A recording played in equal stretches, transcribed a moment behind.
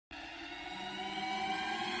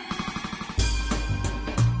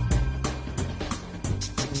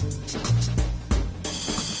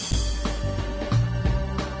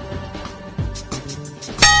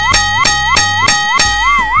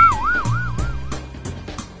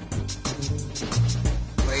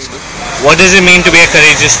What does it mean to be a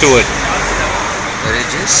courageous steward?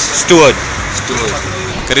 Courageous? Steward. Steward.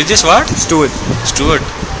 Courageous what? Steward. Steward.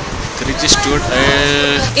 Courageous steward.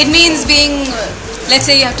 It means being, let's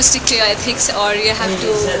say you have to stick to your ethics, or you have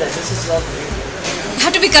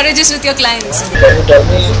to be courageous with your clients. Can you tell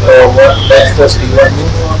me what does the steward mean?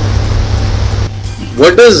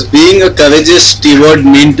 What does being a courageous steward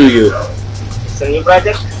mean to you? It's a new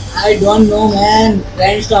project. I don't know, man.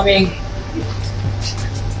 Brainstorming.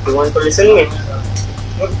 You want to listen to me?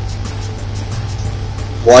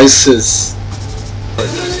 Voices.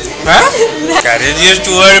 Courageous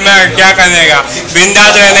steward में क्या करने का?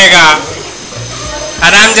 बिंदास रहने का,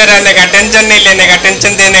 आराम से रहने का, टेंशन नहीं लेने का,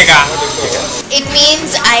 टेंशन देने का. It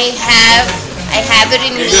means I have it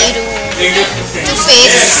in me to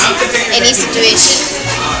face any situation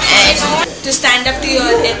and To stand up to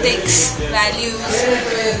your ethics, values,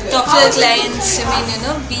 talk to your clients.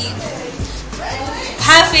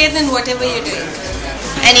 Have faith in whatever you're doing.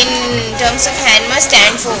 and in terms of Hanma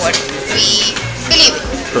stand for what we believe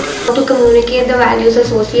in. To communicate the values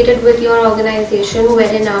associated with your organization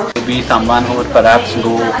well enough. To be someone who would perhaps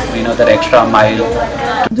go, that extra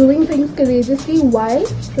mile. Doing things courageously while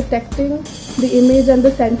protecting the image and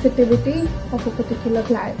the sensitivity of a particular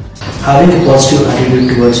client. Having a positive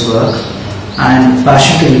attitude towards work and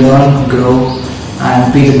passion to learn, grow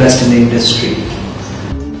and be the best in the industry.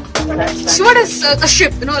 Steward is a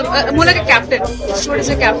ship, more like a captain. Steward is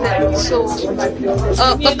a captain. So,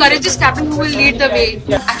 a courageous captain who will lead the way.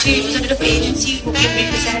 Actually, it was a bit of agency who can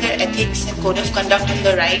represent their ethics and code of conduct in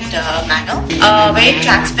the right manner. Very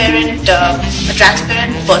transparent, a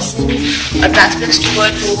transparent person, a transparent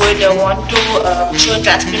steward who would want to show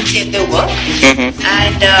transparency in their work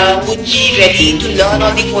and would be ready to learn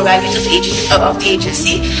all the core values of the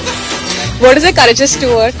agency. What is a courageous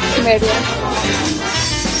steward in India?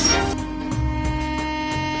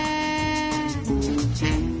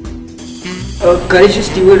 A courageous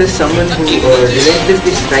steward is someone who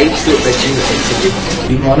relentlessly strives to achieve excellence.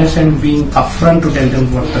 Being honest and being upfront to tell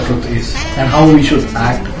them what the truth is and how we should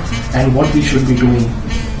act and what we should be doing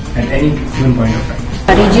at any given point of time.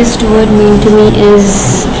 Courageous steward mean to me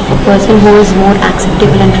is a person who is more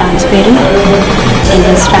acceptable and transparent in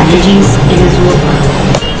his strategies, in his work.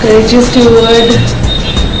 Courageous steward,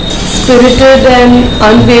 spirited and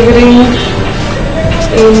unwavering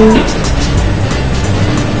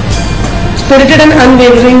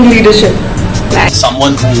leadership.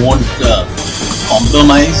 Someone who won't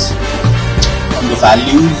compromise on the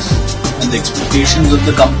values and the expectations of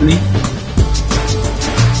the company.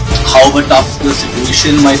 However tough the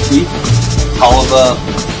situation might be, however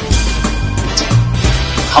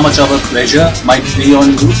how much of a pressure might be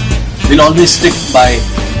on you, we'll always stick by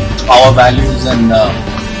our values and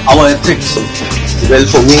our ethics. Well,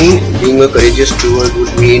 for me, being a courageous steward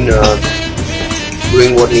would mean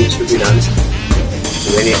doing what needs to be done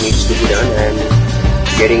when it needs to be done and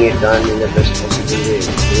getting it done in the best possible way.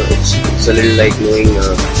 It's a little like knowing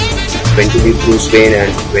when to be Bruce Wayne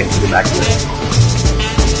and when to be Batman.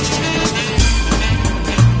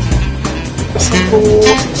 Who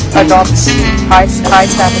adopts high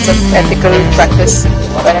standards of ethical practice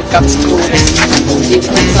when it comes to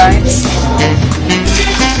dealing with clients.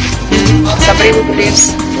 Somebody who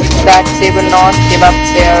believes that they will not give up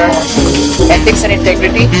their ethics and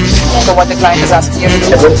integrity for what the client is asking you to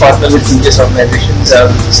do. I work partner with previous organizations.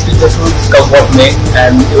 Speak the truth, come what may,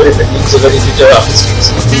 and even if it means a very bitter afterwards.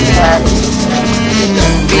 And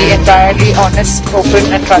be entirely honest, open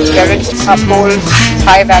and transparent, uphold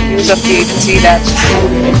high values of the agency that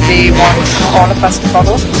they want all of us to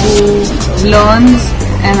follow. Who learns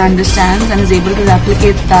and understands and is able to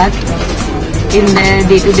replicate that in their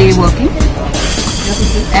day-to-day working,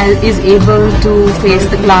 is able to face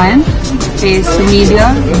the client, face the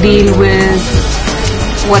media, deal with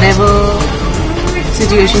whatever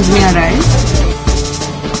situations may arise.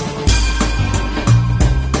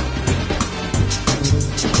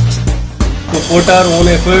 To put our own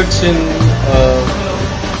efforts in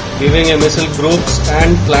giving MSL groups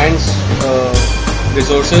and clients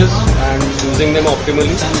resources and using them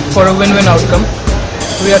optimally for a win-win outcome.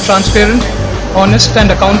 We are transparent, honest and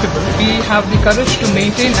accountable. We have the courage to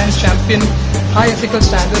maintain and champion high ethical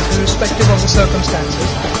standards irrespective of the circumstances.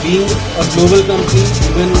 Being a global company,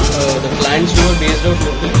 even the clients who are based out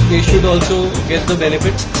locally, they should also get the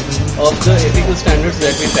benefit of the ethical standards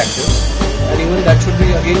that we practice. And even that should be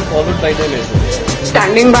again followed by them as well.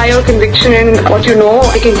 Standing by your conviction in what you know,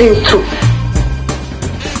 taking things through.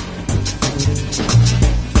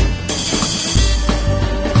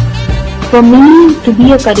 For me, to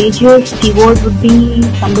be a courageous steward would be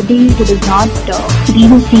somebody who does not leave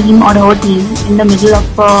his team or her team in the middle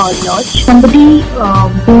of a lurch. Somebody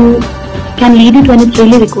who can lead it when it's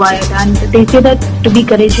really required. And they say that to be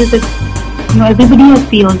courageous is, everybody has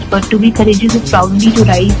fears, but to be courageous is probably to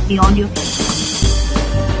rise beyond your fears.